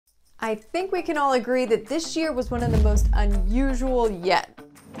I think we can all agree that this year was one of the most unusual yet.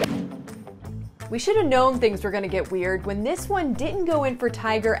 We should have known things were going to get weird when this one didn't go in for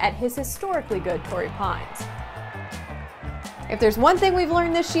Tiger at his historically good Torrey Pines. If there's one thing we've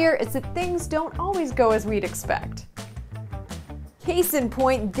learned this year, it's that things don't always go as we'd expect. Case in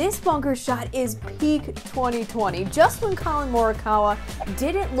point, this bunker shot is peak 2020. Just when Collin Morikawa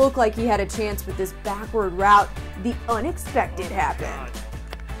didn't look like he had a chance with this backward route, the unexpected happened.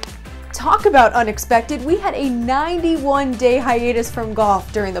 Talk about unexpected, we had a 91-day hiatus from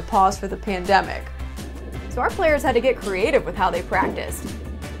golf during the pause for the pandemic. So our players had to get creative with how they practiced.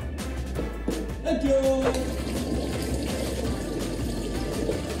 Thank you.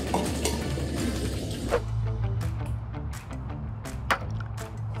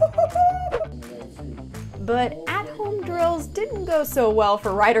 But at-home drills didn't go so well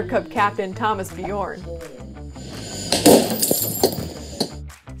for Ryder Cup captain Thomas Bjorn.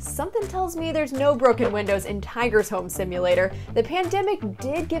 Something tells me there's no broken windows in Tiger's home simulator. The pandemic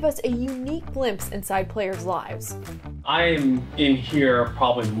did give us a unique glimpse inside players' lives. I am in here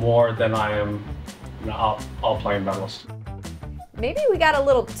probably more than I am all playing medalist. Maybe we got a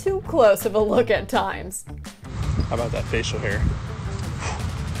little too close of a look at times. How about that facial hair?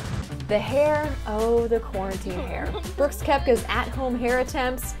 The hair, oh, the quarantine hair. Brooks Koepka's at-home hair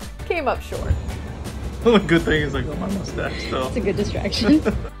attempts came up short. The good thing is I got my mustache though. It's a good distraction.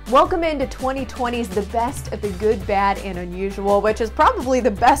 Welcome into 2020's the best of the good, bad, and unusual, which is probably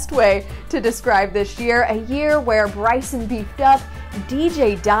the best way to describe this year. A year where Bryson beefed up,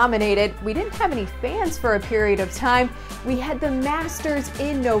 DJ dominated, we didn't have any fans for a period of time, we had the Masters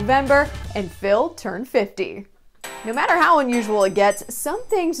in November, and Phil turned 50. No matter how unusual it gets, some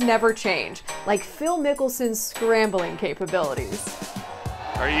things never change, like Phil Mickelson's scrambling capabilities.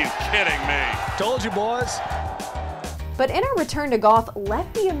 Are you kidding me? Told you, boys. But in our return to golf,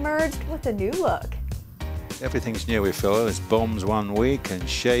 Lefty emerged with a new look. Everything's new with Phil. It's bombs one week and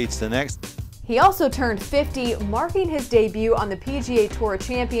shades the next. He also turned 50, marking his debut on the PGA Tour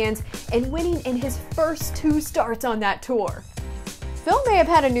Champions and winning in his first 2 starts on that tour. Phil may have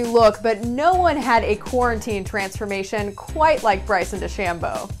had a new look, but no one had a quarantine transformation quite like Bryson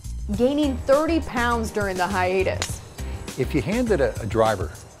DeChambeau, gaining 30 pounds during the hiatus. If you handed a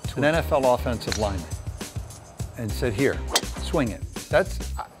driver to an NFL offensive lineman and said, here, swing it,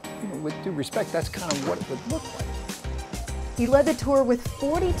 that's, with due respect, that's kind of what it would look like. He led the tour with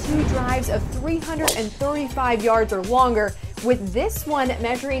 42 drives of 335 yards or longer, with this one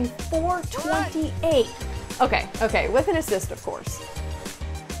measuring 428. Okay, with an assist, of course.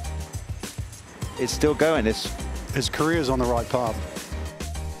 It's still going. His career's on the right path.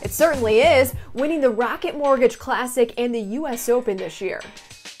 It certainly is, winning the Rocket Mortgage Classic and the US Open this year.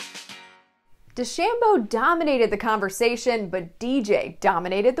 DeChambeau dominated the conversation, but DJ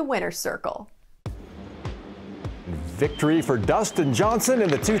dominated the winner's circle. Victory for Dustin Johnson in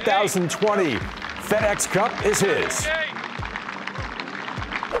the 2020 FedEx Cup is his.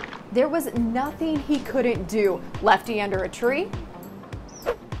 There was nothing he couldn't do. Lefty under a tree,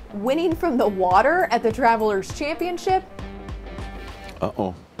 winning from the water at the Travelers Championship.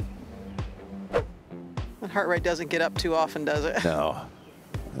 Uh-oh. That heart rate doesn't get up too often, does it? No.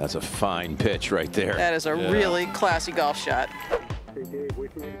 That's a fine pitch right there. That is a really classy golf shot.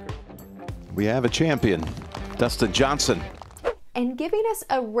 We have a champion, Dustin Johnson. And giving us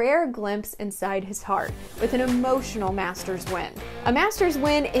a rare glimpse inside his heart with an emotional Masters win. A Masters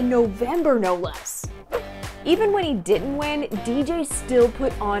win in November, no less. Even when he didn't win, DJ still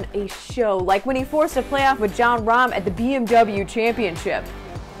put on a show, like when he forced a playoff with Jon Rahm at the BMW Championship.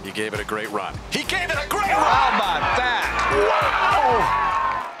 He gave it a great run. He gave it a great run! How about that? Wow!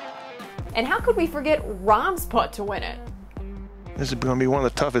 And how could we forget Rahm's putt to win it? This is going to be one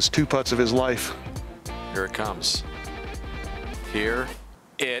of the toughest 2 putts of his life. Here it comes. Here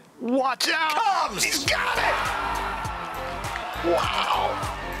it Watch out! comes! He's got it!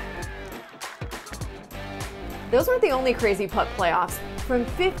 Wow! Those weren't the only crazy putt playoffs. From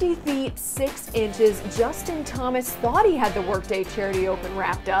 50 feet, 6 inches, Justin Thomas thought he had the Workday Charity Open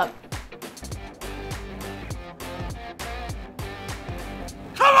wrapped up.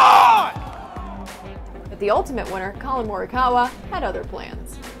 Come on! But the ultimate winner, Collin Morikawa, had other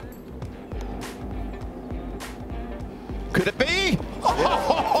plans. Could it be?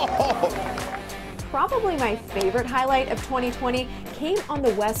 Probably my favorite highlight of 2020 came on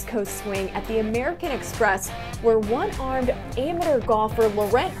the West Coast swing at the American Express, where one-armed amateur golfer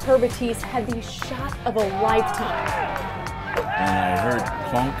Laurent Herbitis had the shot of a lifetime. And I heard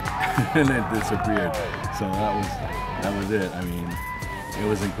clunk, and it disappeared. So that was it. I mean, it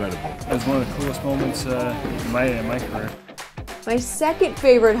was incredible. It was one of the coolest moments in my career. My second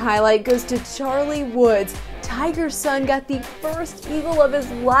favorite highlight goes to Charlie Woods. Tiger's son got the first eagle of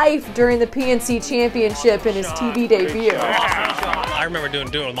his life during the PNC Championship in his TV debut. I remember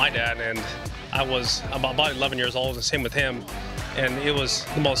doing it with my dad, and I was about 11 years old, and same with him. And it was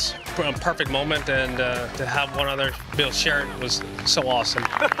the most perfect moment, and to have one other be able to share it was so awesome.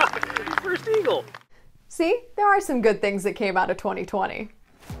 First eagle. See, there are some good things that came out of 2020.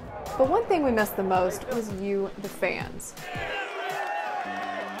 But one thing we missed the most was you, the fans.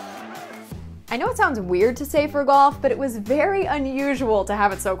 I know it sounds weird to say for golf, but it was very unusual to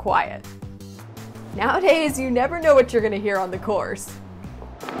have it so quiet. Nowadays, you never know what you're going to hear on the course.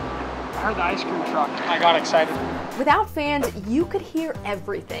 I heard the ice cream truck. I got excited. Without fans, you could hear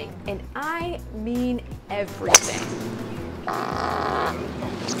everything, and I mean everything.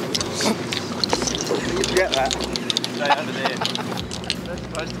 You get that? That's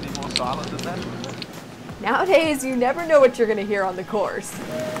supposed to be more silent than that. Nowadays, you never know what you're going to hear on the course.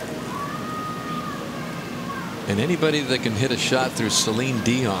 And anybody that can hit a shot through Celine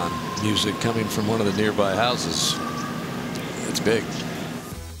Dion music coming from one of the nearby houses, it's big.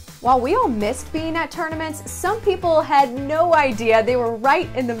 While we all missed being at tournaments, some people had no idea they were right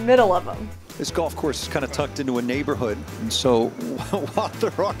in the middle of them. This golf course is kind of tucked into a neighborhood, and so while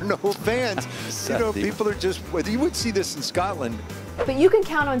there are no fans, you know, people are just, you would see this in Scotland. But you can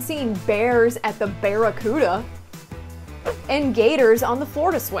count on seeing bears at the Barracuda and gators on the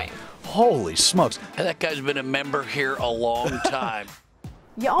Florida swing. Holy smokes. That guy's been a member here a long time.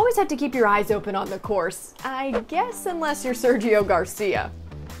 You always have to keep your eyes open on the course, I guess, unless you're Sergio Garcia.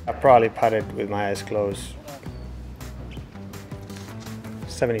 I probably putted with my eyes closed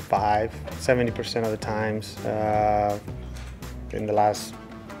 70% of the times in the last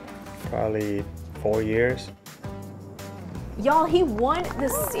probably 4 years. Y'all, he won the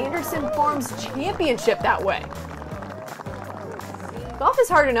Sanderson Farms Championship that way. Golf is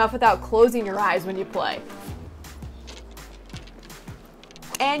hard enough without closing your eyes when you play.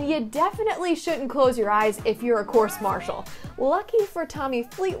 And you definitely shouldn't close your eyes if you're a course marshal. Lucky for Tommy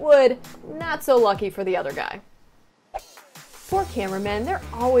Fleetwood, not so lucky for the other guy. For cameramen, they're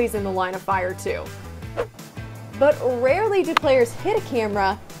always in the line of fire too. But rarely do players hit a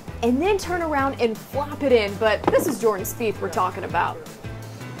camera and then turn around and flop it in, but this is Jordan Spieth we're talking about.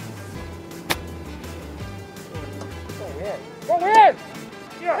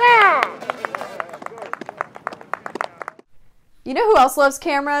 You know who else loves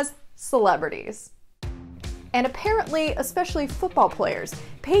cameras? Celebrities. And apparently, especially football players.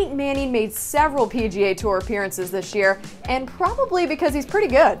 Peyton Manning made several PGA Tour appearances this year, and probably because he's pretty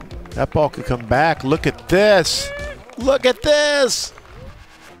good. That ball could come back. Look at this. Look at this.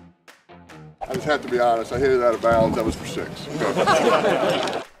 I just have to be honest. I hit it out of bounds. That was for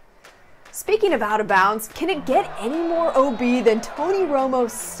 6. Speaking of out of bounds, can it get any more OB than Tony Romo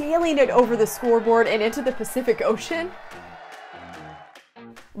sailing it over the scoreboard and into the Pacific Ocean?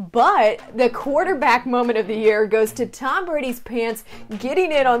 But the quarterback moment of the year goes to Tom Brady's pants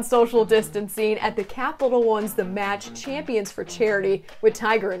getting in on social distancing at the Capital One's The Match Champions for Charity with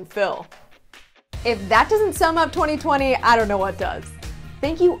Tiger and Phil. If that doesn't sum up 2020, I don't know what does.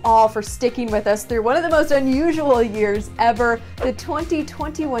 Thank you all for sticking with us through one of the most unusual years ever. The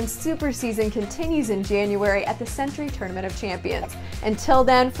 2021 Super Season continues in January at the Century Tournament of Champions. Until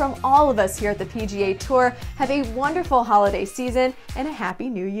then, from all of us here at the PGA Tour, have a wonderful holiday season and a happy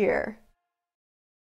new year.